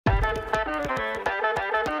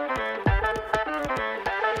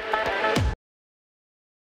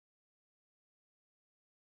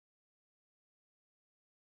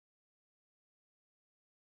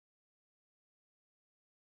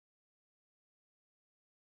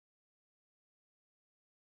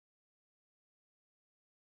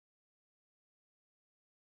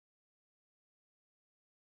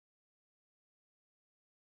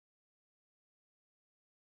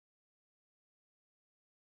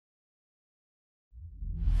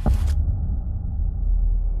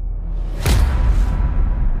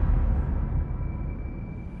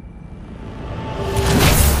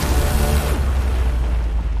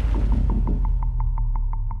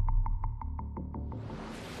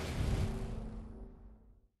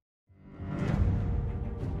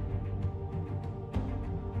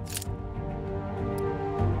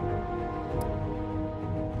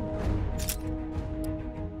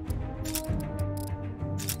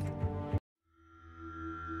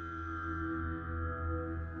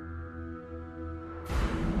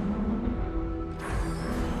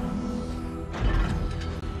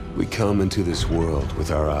We come into this world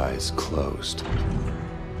with our eyes closed.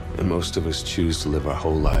 And most of us choose to live our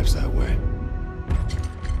whole lives that way.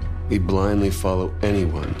 We blindly follow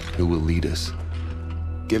anyone who will lead us,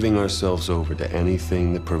 giving ourselves over to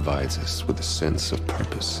anything that provides us with a sense of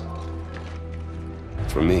purpose.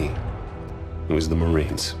 For me, it was the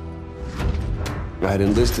Marines. I had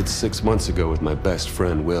enlisted 6 months ago with my best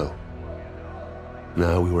friend, Will.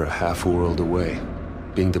 Now we were a half world away,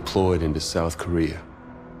 being deployed into South Korea.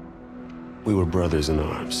 We were brothers in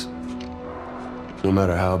arms. No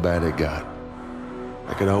matter how bad it got,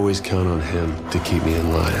 I could always count on him to keep me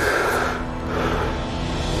in line.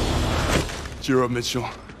 Cheer up, Mitchell.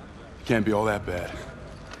 Can't be all that bad.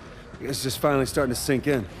 I guess it's just finally starting to sink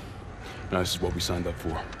in. No, this is what we signed up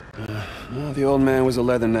for. Well, the old man was a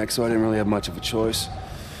leatherneck, so I didn't really have much of a choice.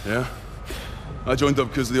 Yeah? I joined up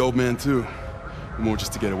because of the old man, too. More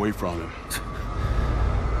just to get away from him.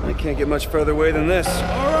 I can't get much further away than this.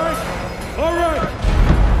 All right!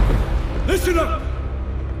 Listen up!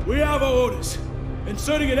 We have our orders.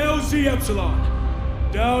 Inserting an LZ Epsilon.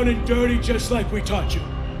 Down and dirty just like we taught you.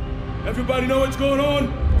 Everybody know what's going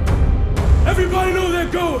on? Everybody know they're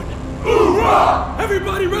going! Hoorah!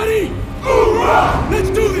 Everybody ready? Hoorah! Let's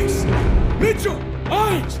do this! Mitchell!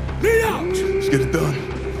 Hines! Lead out! Let's get it done.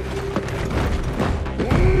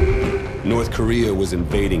 North Korea was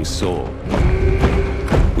invading Seoul.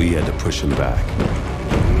 We had to push him back.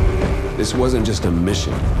 This wasn't just a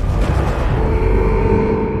mission.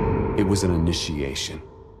 It was an initiation.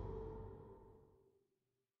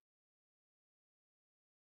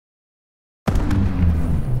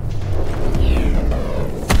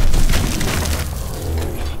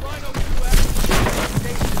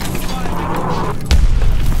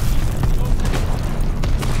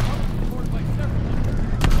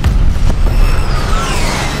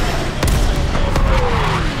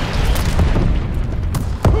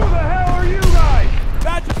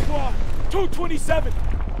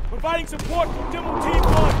 Providing support from Demo Team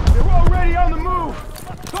 1. They're already on the move.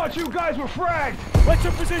 Thought you guys were fragged. What's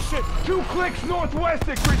your position? 2 clicks northwest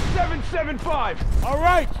at grid 775. All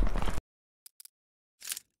right.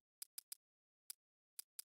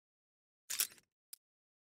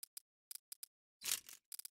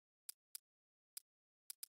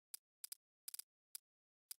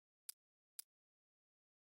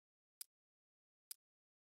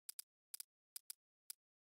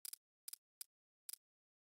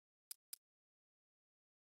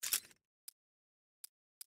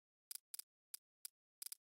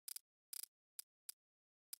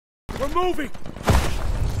 We're moving!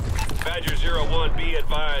 Badger 01, be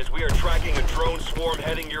advised. We are tracking a drone swarm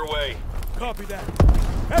heading your way. Copy that.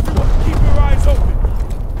 Everyone, keep your eyes open.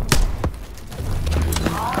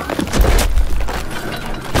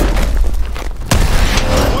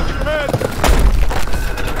 Watch your head!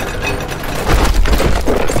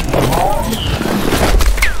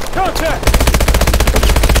 Contact!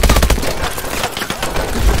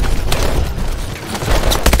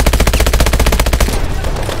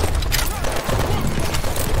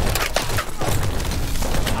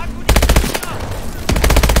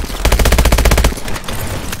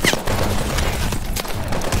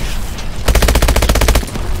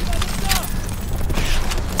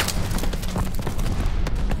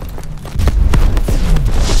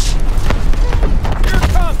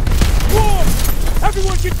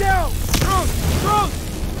 Get down! Drunk! Drunk!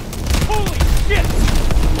 Holy shit!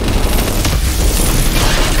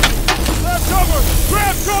 Grab cover!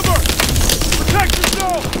 Grab cover! Protect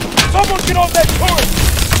yourself! Someone get on that turret!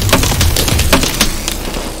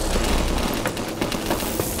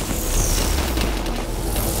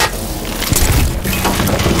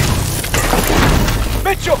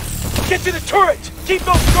 Mitchell! Get to the turret! Keep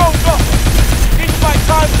those drones up! Need my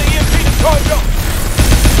time for the EMP to charge up!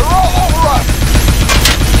 They're all over us!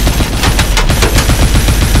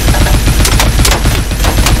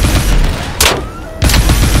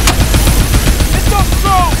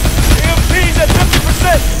 EMP's at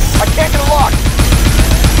 50%! I can't get a lock!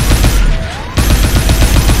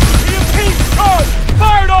 EMP charged!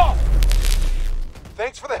 Fired off!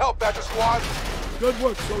 Thanks for the help, Badger Squad. Good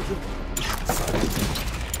work, soldier.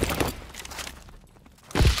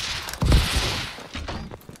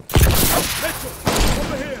 Mitchell,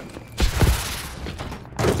 over here!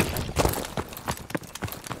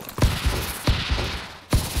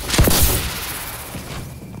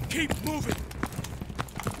 Keep moving!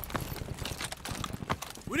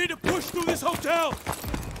 We need to push through this hotel!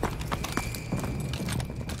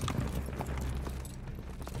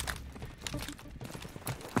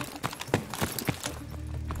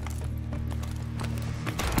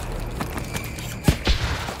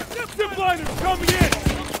 Zipliners coming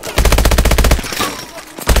in!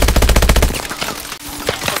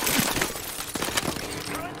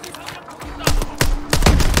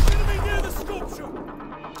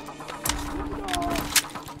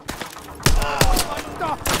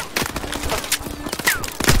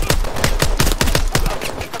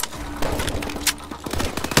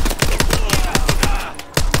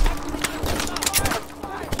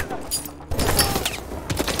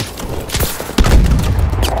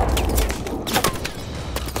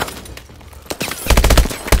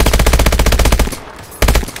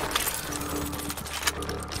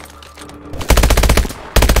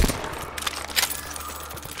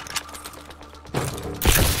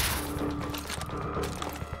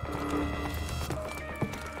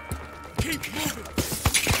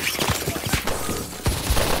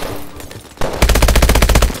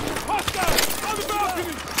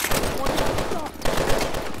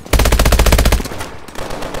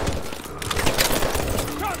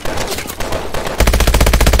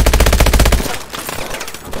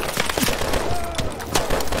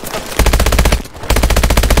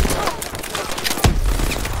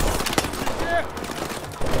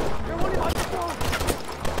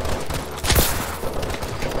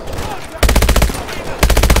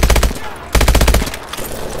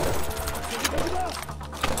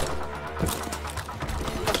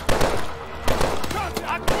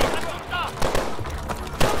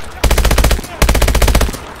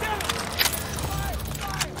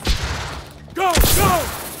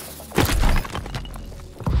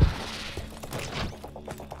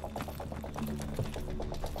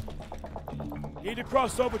 Need to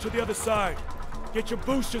cross over to the other side. Get your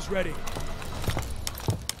boosters ready.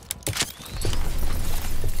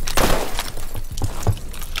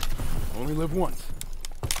 Only live once.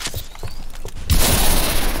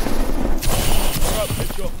 You're up,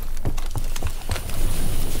 Mitchell.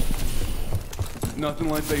 Nothing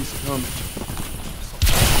like base coming.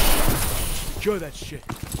 Secure that shit.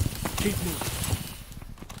 Keep moving.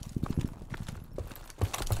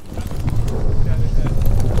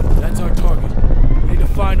 That's our target. We need to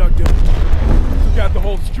find our dude. Took out the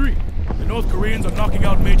whole street. The North Koreans are knocking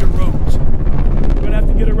out major roads. We're gonna have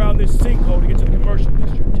to get around this sinkhole to get to the commercial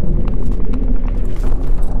district.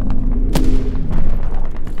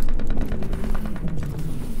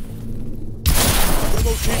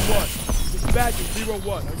 Bravo Team 1. This is Badger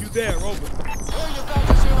 01. Are you there? Over. Here you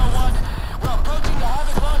Badger 01. We're approaching the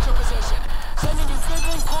Havoc launcher position. Sending you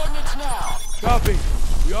fiddling coordinates now. Copy.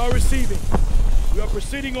 We are receiving. We are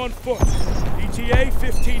proceeding on foot. ETA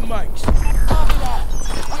 15 mics. Copy that.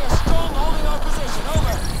 We are strong holding our position.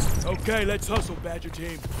 Over. Okay, let's hustle, Badger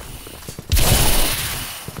Team.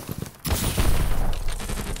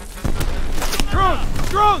 Drone!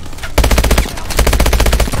 Drone!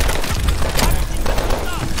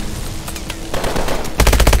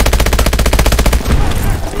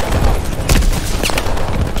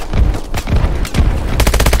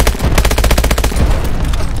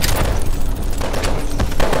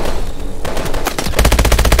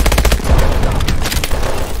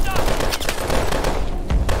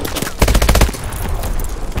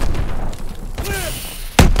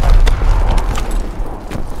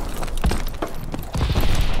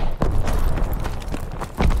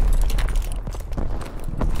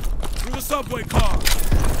 Subway car.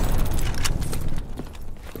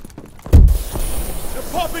 They're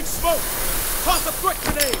popping smoke. Toss a threat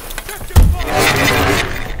grenade. Check your fire.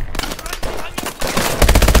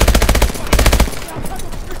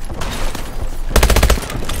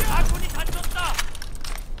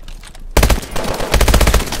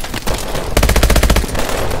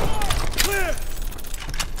 Clear.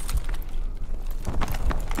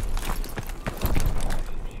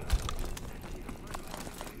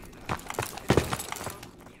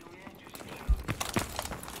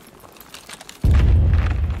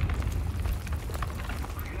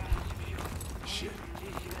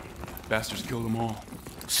 Bastards killed them all.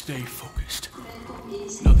 Stay focused.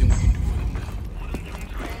 Nothing we can do for them now.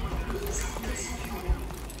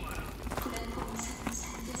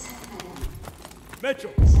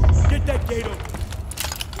 Mitchell, get that gate open.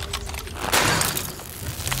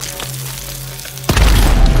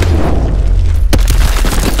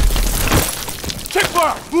 Check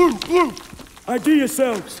fire! Blue! Blue! ID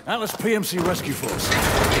yourselves. Atlas PMC Rescue Force.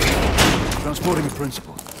 Transporting a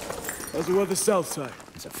principal. How's the weather south side?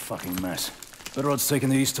 It's a fucking mess. Better odds taking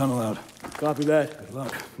the east tunnel out. Copy that. Good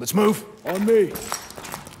luck. Let's move. On me.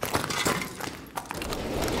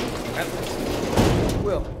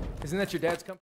 Will, isn't that your dad's company?